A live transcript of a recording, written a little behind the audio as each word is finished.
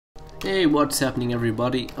Hey, what's happening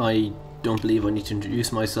everybody? I don't believe I need to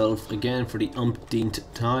introduce myself again for the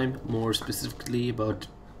umpteenth time, more specifically about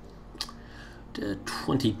the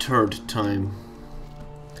 23rd time,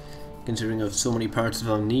 considering I have so many parts of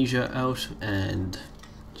Amnesia out and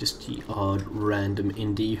just the odd random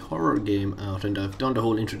indie horror game out, and I've done the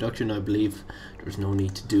whole introduction. I believe there's no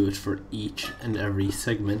need to do it for each and every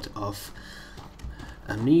segment of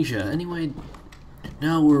Amnesia. Anyway,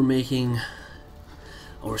 now we're making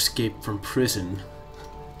our escape from prison.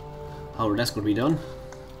 However, that's going to be done.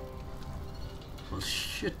 Well,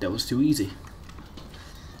 shit, that was too easy.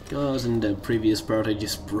 Because in the previous part I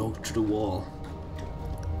just broke through the wall.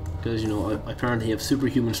 Because, you know, I apparently have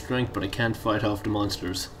superhuman strength, but I can't fight off the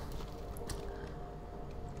monsters.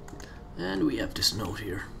 And we have this note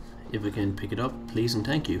here. If I can pick it up, please and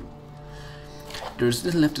thank you. There's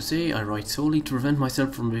little left to say. I write solely to prevent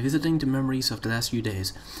myself from revisiting the memories of the last few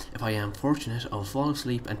days. If I am fortunate, I'll fall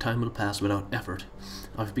asleep and time will pass without effort.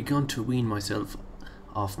 I've begun to wean myself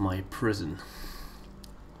off my prison.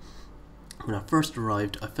 When I first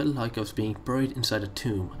arrived, I felt like I was being buried inside a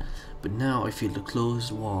tomb, but now I feel the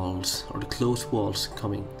closed walls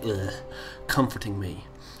comforting me.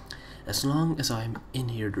 As long as I'm in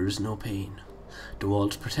here, there is no pain. The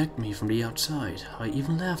walls protect me from the outside. I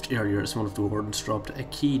even laughed earlier as one of the wardens dropped a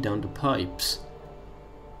key down the pipes.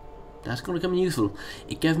 That's going to come in useful.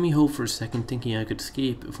 It gave me hope for a second, thinking I could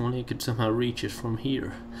escape if only I could somehow reach it from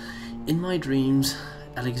here. In my dreams,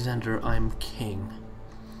 Alexander, I'm king.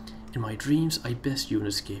 In my dreams, I best you and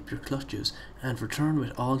escape your clutches, and return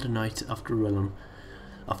with all the knights of the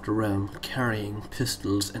realm carrying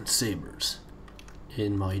pistols and sabers.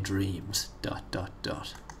 In my dreams. ...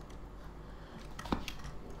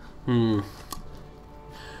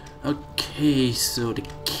 Okay, so the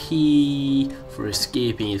key for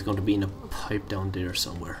escaping is going to be in a pipe down there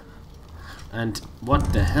somewhere. And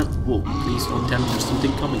what the hell? Whoa, please don't tell me there's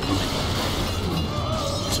something coming from me.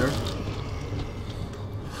 Sir?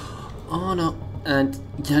 Oh no, and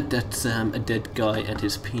yeah, that's a dead guy and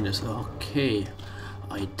his penis. Okay,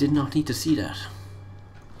 I did not need to see that.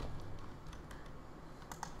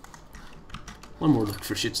 One more look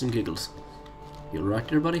for shits and giggles. You alright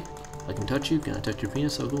there, buddy? I can touch you. Can I touch your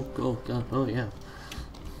penis? Oh, go. Oh, yeah.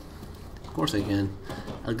 Of course I can.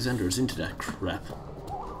 Alexander's into that crap.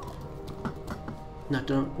 Not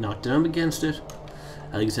that I'm against it.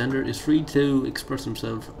 Alexander is free to express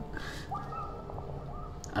himself.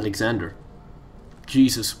 Alexander.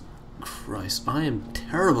 Jesus Christ, I am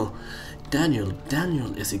terrible. Daniel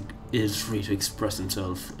is free to express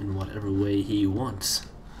himself in whatever way he wants.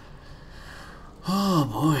 Oh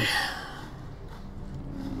boy.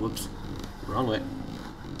 Whoops, wrong way.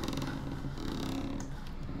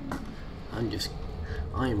 I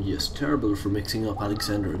am just terrible for mixing up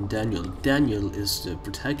Alexander and Daniel. Daniel is the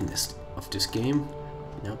protagonist of this game.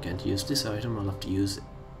 Now can't use this item. I'll have to use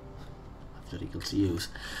difficult to use.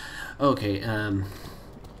 Okay,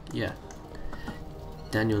 yeah.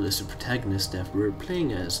 Daniel is the protagonist that we're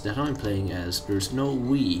playing as, that I'm playing as. There's no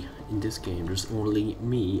we in this game. There's only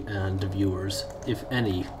me and the viewers, if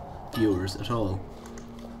any viewers at all.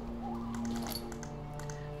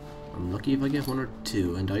 I'm lucky if I get one or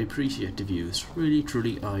two, and I appreciate the views. Really,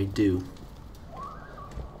 truly, I do.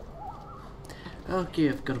 Okay,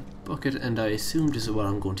 I've got a bucket, and I assume this is what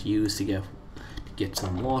I'm going to use to get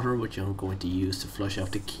some water, which I'm going to use to flush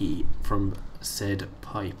out the key from said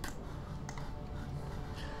pipe.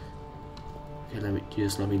 Okay, let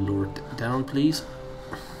me lower it down, please.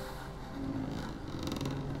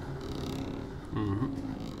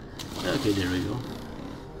 Okay, there we go.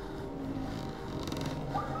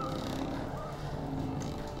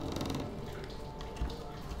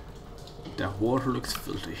 That water looks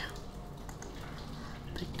filthy.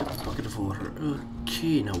 Take that bucket of water.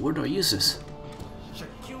 Okay, now where do I use this?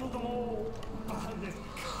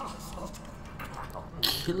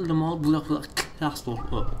 Kill them all, blah blah, castle.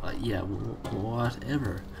 Yeah,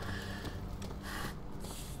 whatever.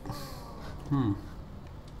 You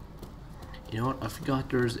know what? I forgot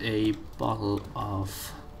there's a bottle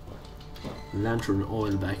of lantern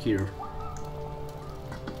oil back here.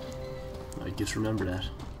 I just remember that.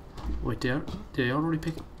 Wait, did I already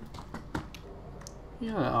pick it?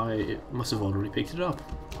 Yeah, I must have already picked it up.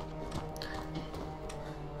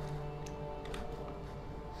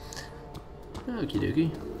 Okie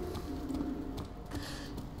dokie.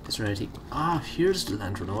 Is there anything? Ah, here's the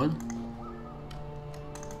lantern oil.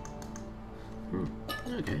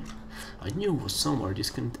 Okay. I knew it was somewhere,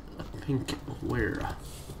 just couldn't think where.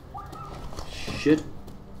 Shit.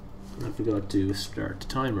 I forgot to start the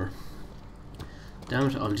timer. Damn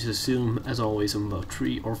it, I'll just assume, as always, I'm about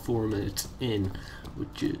 3 or 4 minutes in,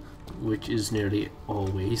 which which is nearly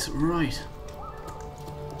always right.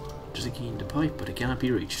 There's a key in the pipe, but it cannot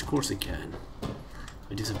be reached. Of course it can.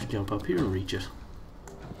 I just have to jump up here and reach it.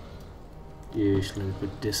 Yes, let me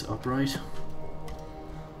put this upright.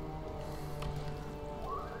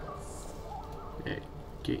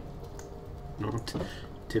 Okay. Not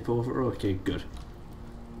tip over. Okay, good.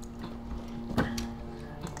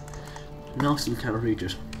 Now still can't reach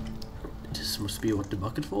it. This must be what the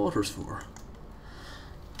bucket of water's for.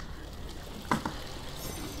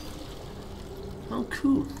 Oh,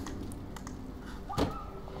 cool.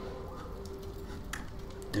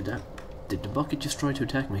 Did the bucket just try to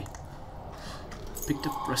attack me? Picked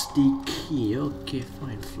up rusty key. Okay,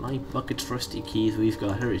 fine. Flying buckets, rusty keys. We've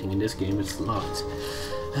got everything in this game. It's locked.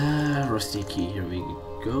 Rusty key. Here we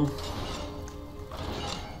go.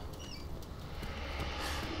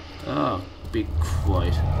 Oh, be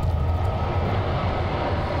quiet.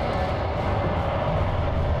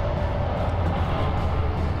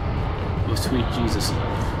 Oh, sweet Jesus.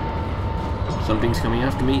 Something's coming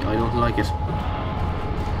after me. I don't like it.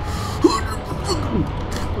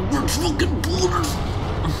 There's fucking boulders.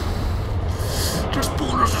 There's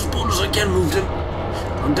boulders. I can't move them.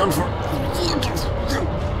 I'm done for.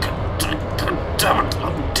 God damn it.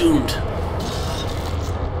 I'm doomed.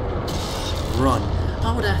 Run.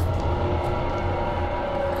 How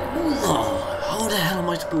the hell am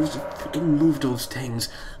I supposed to freaking move those things?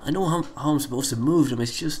 I know how I'm supposed to move them.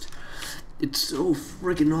 It's just, it's so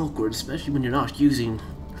freaking awkward, especially when you're not using.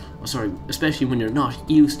 Oh, sorry, especially when you're not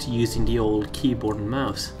used to using the old keyboard and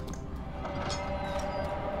mouse.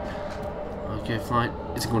 Okay, fine.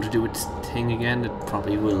 Is it going to do its thing again? It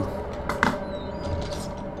probably will.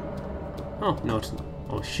 Oh, no, it's not.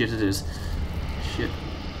 Oh, shit, it is. Shit.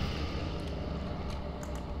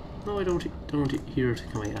 No, I don't hear it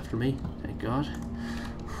coming after me. Thank God.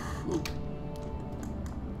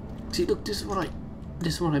 See, look, this is what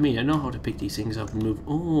I mean. I know how to pick these things up and move.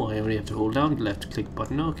 Oh, I only have to hold down the left click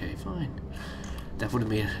button. Okay, fine. That would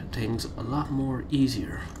have made things a lot more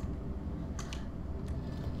easier.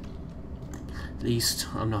 At least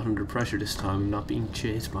I'm not under pressure this time. I'm not being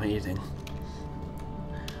chased by anything.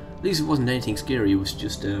 At least it wasn't anything scary. It was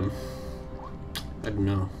just, I don't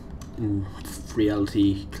know, in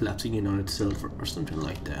reality collapsing in on itself or something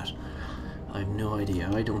like that. I have no idea.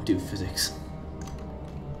 I don't do physics.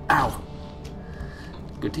 Ow!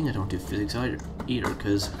 Good thing I don't do physics either,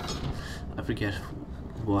 because I forget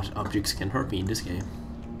what objects can hurt me in this game,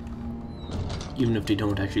 even if they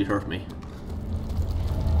don't actually hurt me.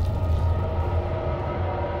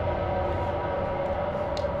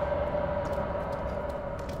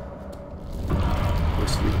 Oh,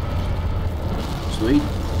 sweet.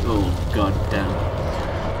 Oh, god damn.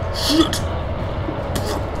 Shit!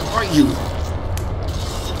 Where are you?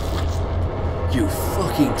 You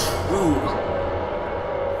fucking troll!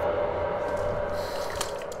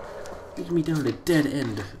 Leading me down a dead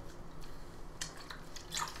end.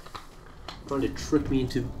 Trying to trick me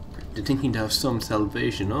into thinking to have some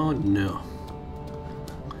salvation. Oh no.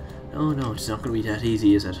 Oh no, it's not going to be that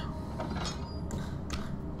easy, is it?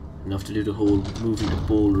 Enough to do the whole moving the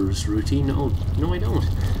boulders routine? Oh, no I don't.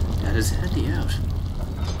 That is handy out.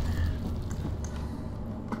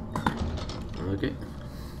 Okay.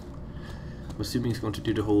 I'm assuming it's going to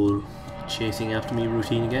do the whole chasing after me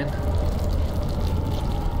routine again.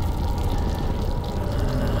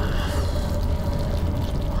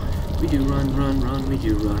 We do run, we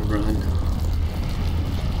do run.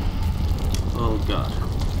 Oh god.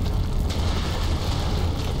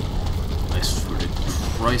 I swear to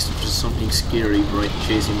Christ, if there's something scary right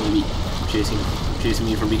chasing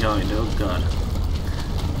me from behind. Oh god.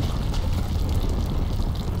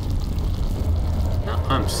 No,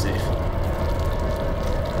 I'm safe.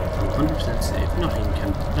 I'm 100% safe. Nothing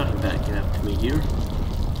bad can happen to me here.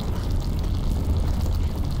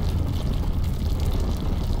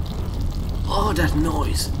 Oh, that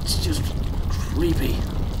noise! It's just creepy.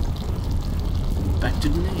 Back to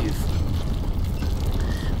the nave.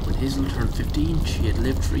 When Hazel turned 15, she had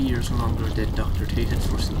lived 3 years longer than Dr. Tate had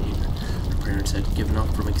foreseen. Her parents had given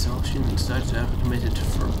up from exhaustion and decided to have her committed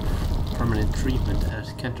for permanent treatment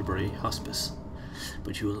at Canterbury Hospice.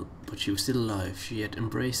 But she was still alive. She had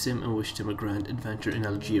embraced him and wished him a grand adventure in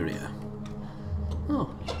Algeria.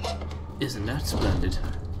 Oh, isn't that splendid?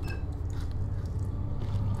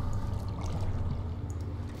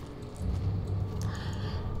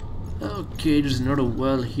 Okay, there's another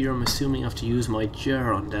well here. I'm assuming I have to use my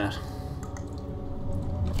jar on that.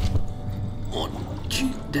 Oh,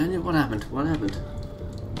 gee, Daniel, what happened? What happened?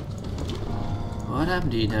 What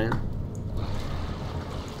happened to you, Daniel?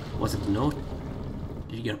 Was it a note?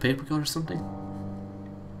 Did you get a paper cut or something?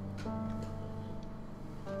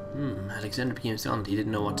 Alexander became silent. He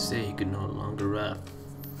didn't know what to say. He could no longer, I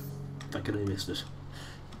could have missed it.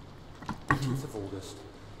 18th of August,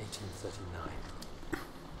 1839.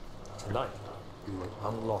 Tonight, we will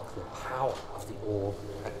unlock the power of the orb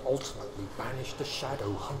and ultimately banish the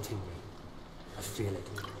shadow hunting me. I feel it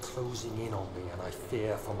closing in on me, and I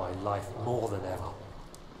fear for my life more than ever.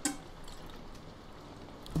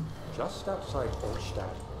 Just outside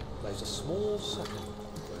Altstadt lays a small settlement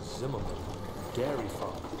where Zimmerman, a dairy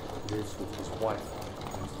farmer, lives with his wife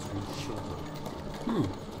and 3 children.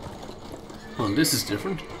 Well, this is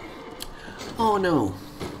different. Oh no.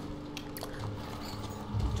 We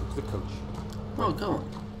took the coach. Oh, go on.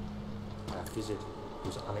 Our visit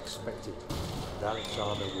was unexpected, and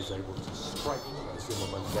Alexander was able to strike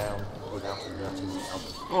Zimmerman down without alerting the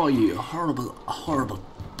others. Oh, you horrible, horrible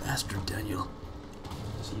bastard, Daniel.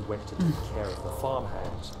 As he went to take care of the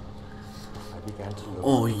farmhands, I began to look.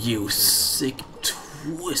 Oh, you sick,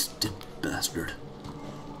 twisted bastard.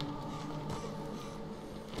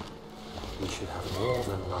 We should have more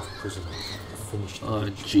than enough prisoners to finish the Oh,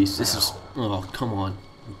 ritual jeez, this now. is... Oh, come on.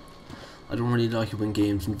 I don't really like it when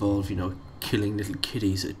games involve, you know, killing little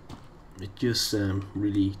kitties. It just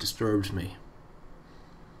really disturbs me.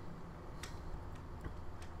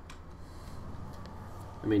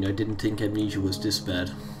 I mean, I didn't think Amnesia was this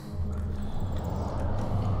bad.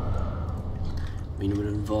 I mean, when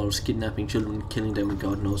it involves kidnapping children, killing them, and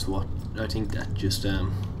God knows what, I think that just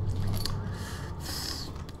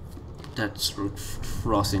that's sort of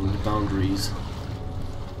crossing the boundaries.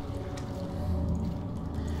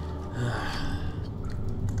 I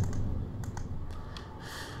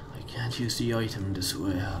can't use the item this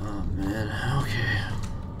way. Oh man. Okay.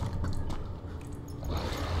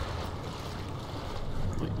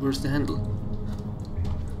 Wait, where's the handle?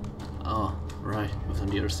 Oh, right. It was on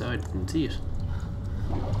the other side. Didn't see it.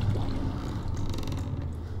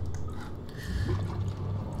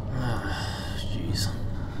 Ah, jeez.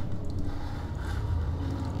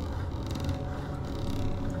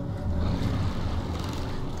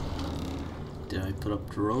 Did I put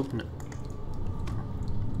up the rope? No.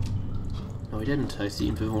 No, I didn't. I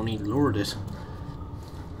seem to have only lowered it.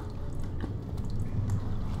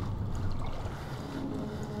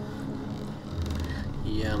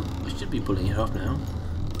 Yeah, I should be pulling it up now.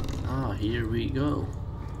 Ah, here we go.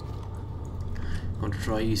 I'm going to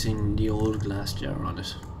try using the old glass jar on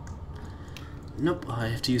it. Nope, I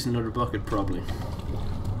have to use another bucket probably.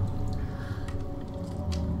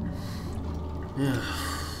 Yeah.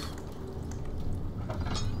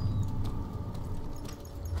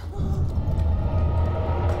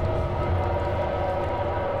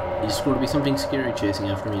 There's going to be something scary chasing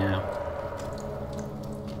after me now.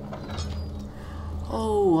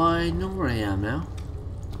 Oh, I know where I am now.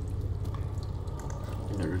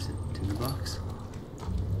 Another tinder box.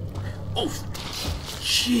 Oh,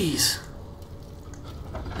 jeez.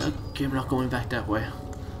 Okay, I'm not going back that way.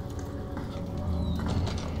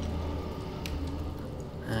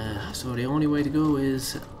 So the only way to go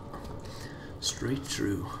is straight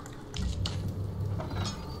through.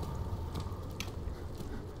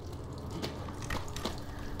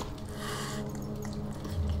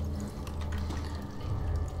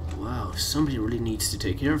 Wow, somebody really needs to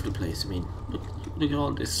take care of the place. I mean, look at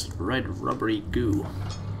all this red rubbery goo.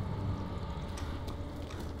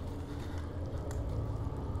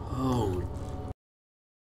 Oh,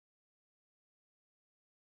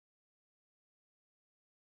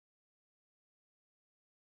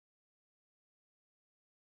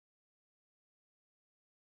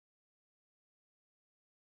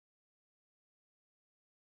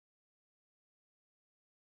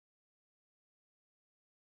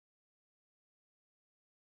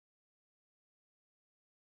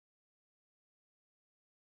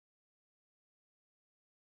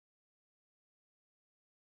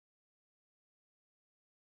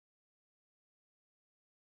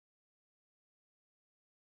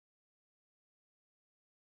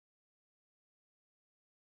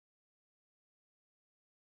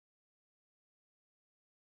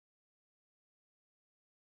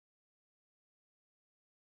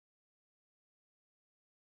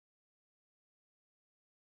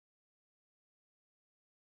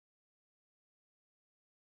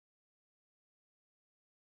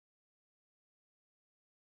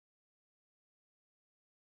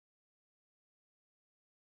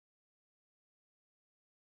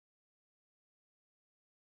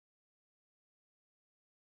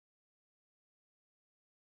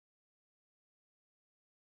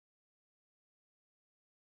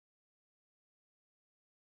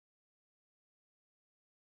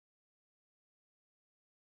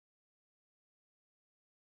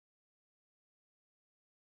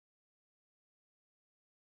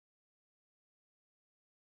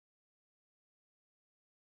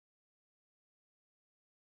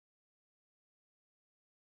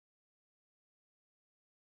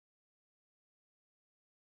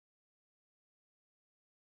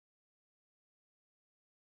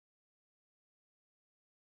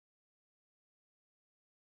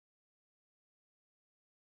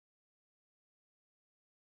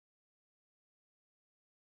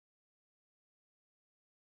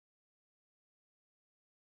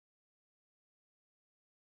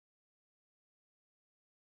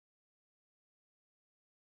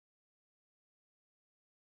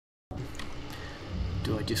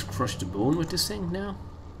 Do I just crush the bone with this thing now?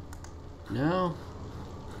 No.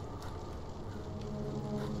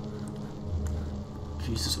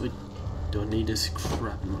 Jesus, I don't need this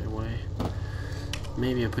crap in my way.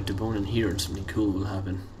 Maybe I put the bone in here and something cool will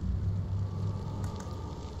happen.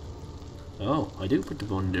 Oh, I do put the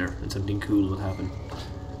bone in there and something cool will happen.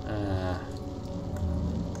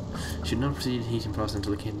 Should not proceed heating process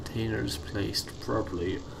until the container is placed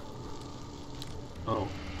properly. Oh.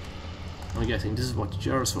 I'm guessing this is what the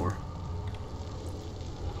jar is for.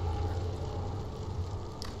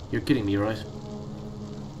 You're kidding me, right?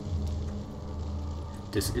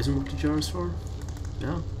 This isn't what the jar is for?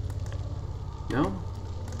 No? No?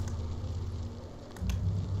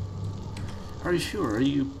 Are you sure? Are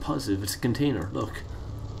you positive it's a container? Look.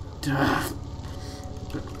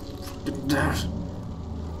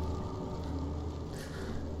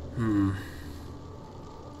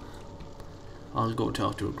 I'll go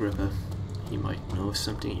talk to Agrippa. He might know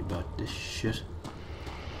something about this shit.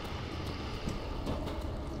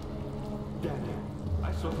 Daddy,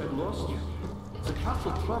 I thought I'd lost you. The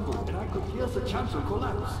castle crumbled and I could hear the chancel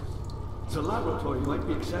collapse. The laboratory might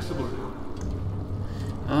be accessible now.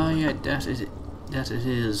 Oh yeah, that is it. That it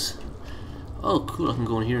is. Oh cool, I can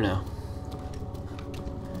go in here now.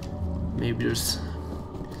 Maybe there's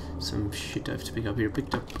some shit I have to pick up here.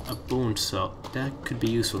 Picked up a bone saw. That could be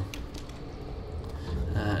useful.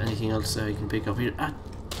 Anything else I can pick up here? Ah.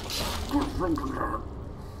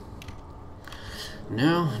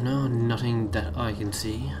 No, nothing that I can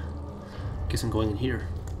see. Guess I'm going in here.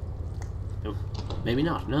 No, maybe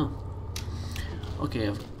not, no. Okay,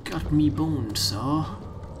 I've got me bone saw.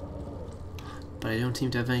 But I don't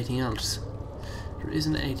seem to have anything else. There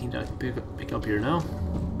isn't anything that I can pick up here now.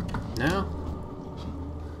 No?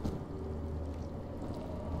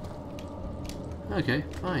 Okay,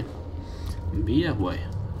 fine. Be that way.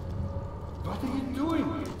 What are you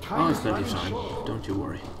doing? Oh, it's plenty of time. Don't you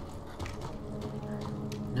worry.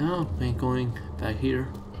 No, I ain't going back here.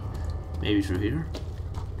 Maybe through here.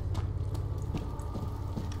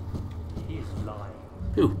 He is lying.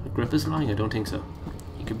 Who? Agrippa's lying? I don't think so.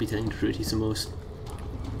 He could be telling the truth. He's the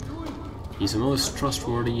most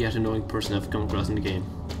trustworthy yet annoying person I've come across in the game.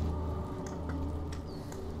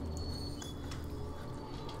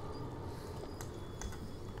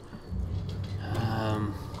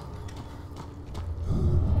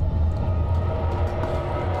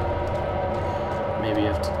 Maybe I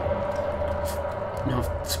have to... No,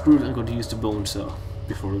 screw it, I'm going to use the bone saw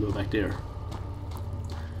before we go back there.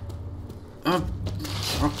 Oh,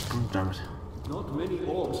 damn it. Not many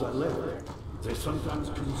orbs are left. They sometimes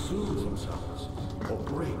consume themselves, or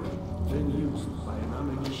break, then used by an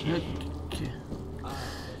amnesia.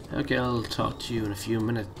 Okay, I'll talk to you in a few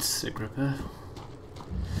minutes, Agrippa.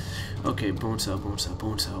 Okay, bone saw,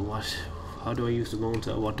 what? How do I use the bone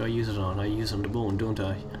saw? What do I use it on? I use it on the bone, don't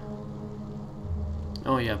I?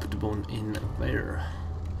 Oh yeah, put the bone in there.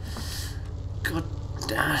 God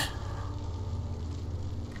damn it.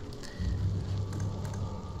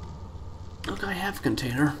 Look, I have a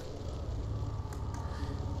container.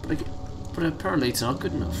 But apparently it's not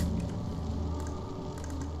good enough.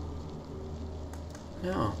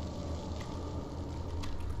 No.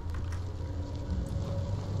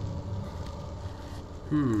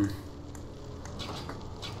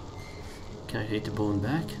 Can I take the bone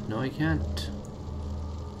back? No, I can't.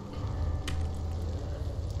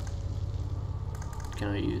 Can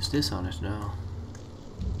I use this on it now?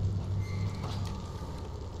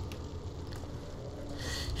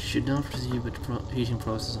 Should not proceed with the heating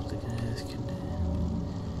process of the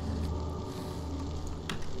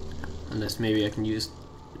unless maybe I can use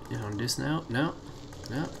it on this now. No.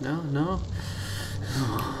 Oh,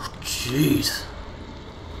 jeez.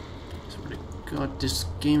 God, this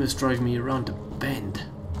game is driving me around the bend.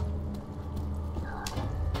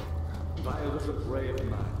 I was a brave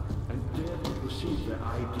man and dared to proceed where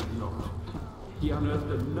I did not. He unearthed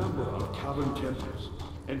a number of cavern temples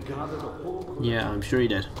and gathered a whole... Yeah, I'm sure he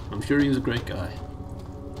did. I'm sure he was a great guy.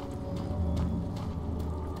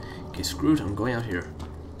 Okay, screw it, I'm going out here.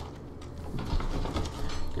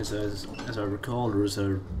 Because as I recall, there was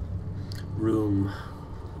a room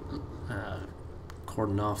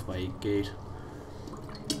cordoned off by a gate.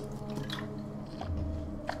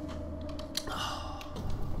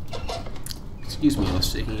 Excuse me, I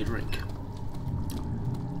was taking a drink.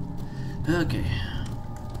 Okay.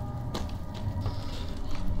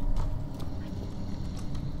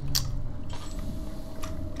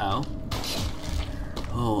 Ow.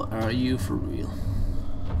 Oh, are you for real?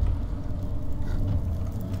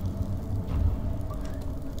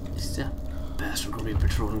 Is that bastard gonna be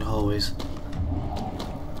patrolling the hallways?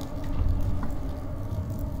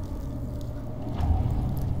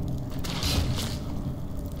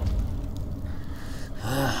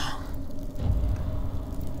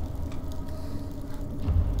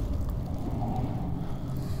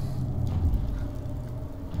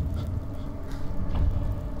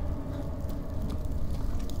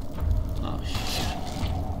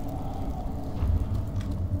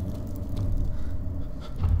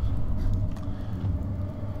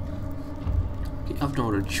 no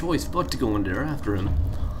other choice but to go in there after him.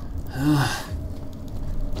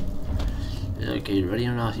 Okay, ready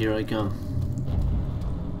or not, here I come.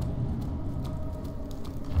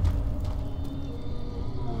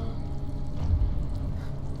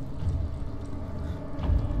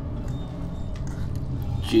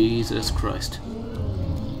 Jesus Christ.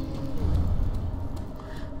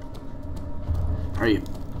 How are you?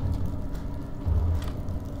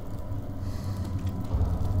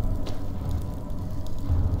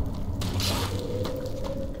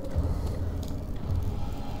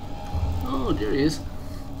 Oh, there he is.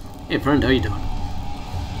 Hey friend, how you doing?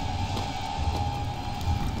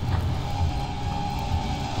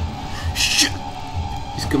 Shit!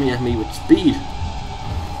 He's coming at me with speed.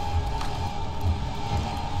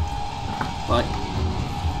 Bye.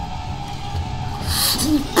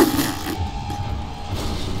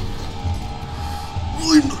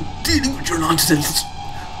 I'm not dealing with your nonsense.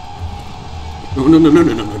 No, no, no, no,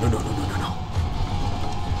 no, no, no, no, no, no, no, no.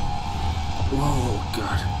 Whoa,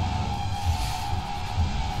 God.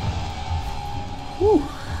 Whew.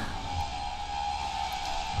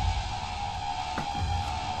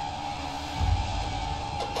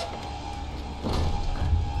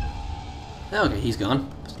 Okay, he's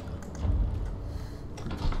gone.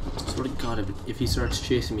 Swear to God, if he starts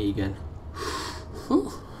chasing me again.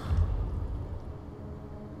 Whew.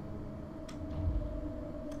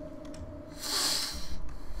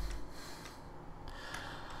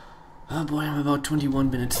 Oh boy, I'm about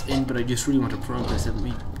 21 minutes in, but I just really want to progress. I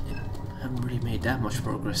haven't really made that much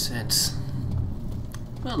progress since.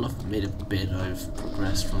 Well, I've made a bit. I've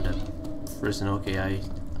progressed from that prison. Okay, I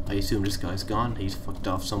assume this guy's gone. He's fucked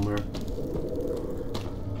off somewhere.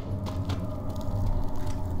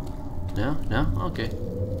 No? No? Okay.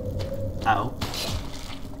 Ow.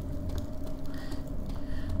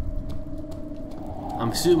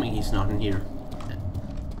 I'm assuming he's not in here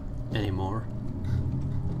anymore.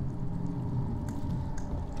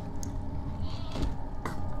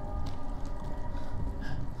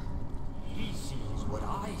 He sees what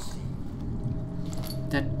I see.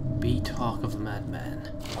 That be talk of a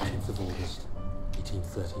madman. 10th of August,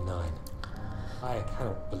 1839. I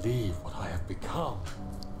cannot believe what I have become.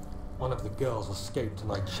 One of the girls escaped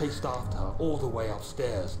and I chased after her all the way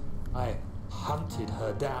upstairs. I hunted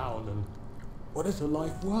her down, and what is her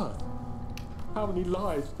life worth? How many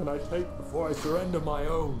lives can I take before I surrender my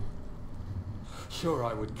own? Sure,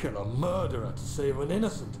 I would kill a murderer to save an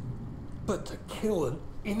innocent, but to kill an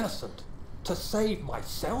innocent to save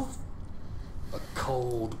myself? A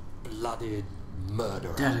cold-blooded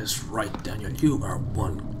murderer. That is right, Daniel. You are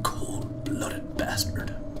one cold-blooded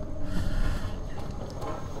bastard.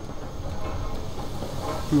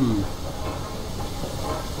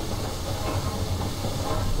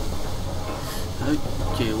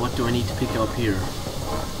 Okay, what do I need to pick up here?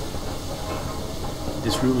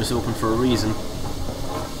 This room is open for a reason.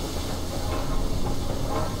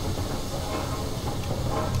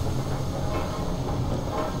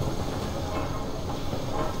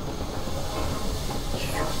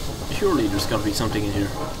 Surely there's got to be something in here.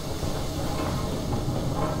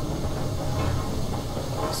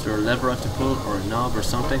 Is there a lever I have to pull, or a knob, or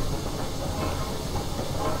something?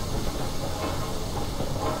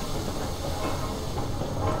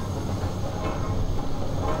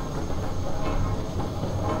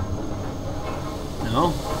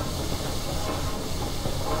 No?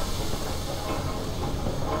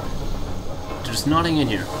 There's nothing in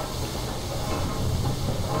here.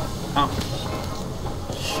 Oh.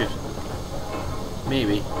 Shit.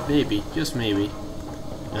 Maybe, just maybe.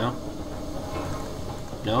 No?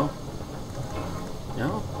 No?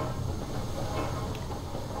 No?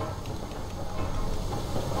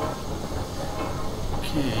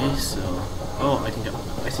 Okay, so... Oh, I think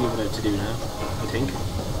I see what I have to do now. I think.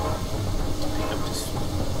 Pick up this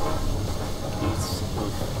piece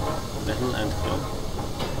of metal and go.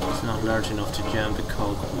 It's not large enough to jam the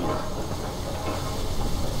cog wheel.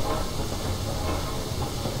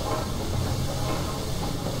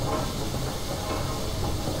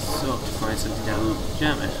 So, to find something that will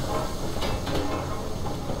jam it.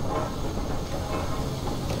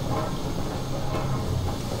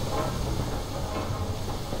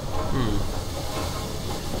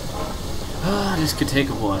 This could take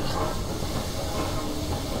a while.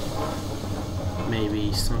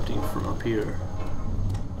 Maybe something from up here.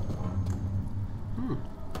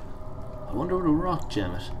 I wonder what a rock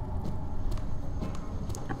jam it.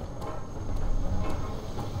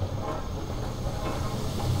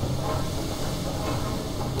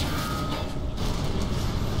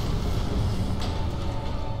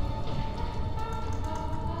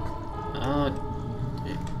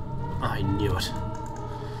 I knew it.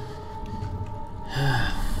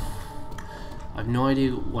 I've no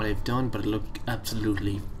idea what I've done, but it looked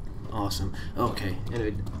absolutely awesome. Okay,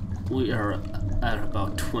 anyway, we are at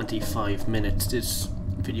about 25 minutes. This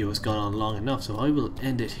video has gone on long enough, so I will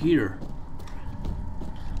end it here.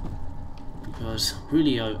 Because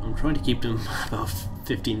really I'm trying to keep them about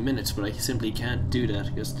 15 minutes, but I simply can't do that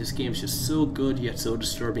because this game is just so good yet so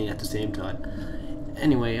disturbing at the same time.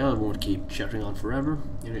 Anyway, I won't keep chattering on forever.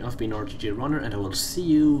 Anyway, I've been RGJ Runner, and I will see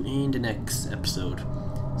you in the next episode.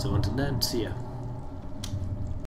 So until then, see ya.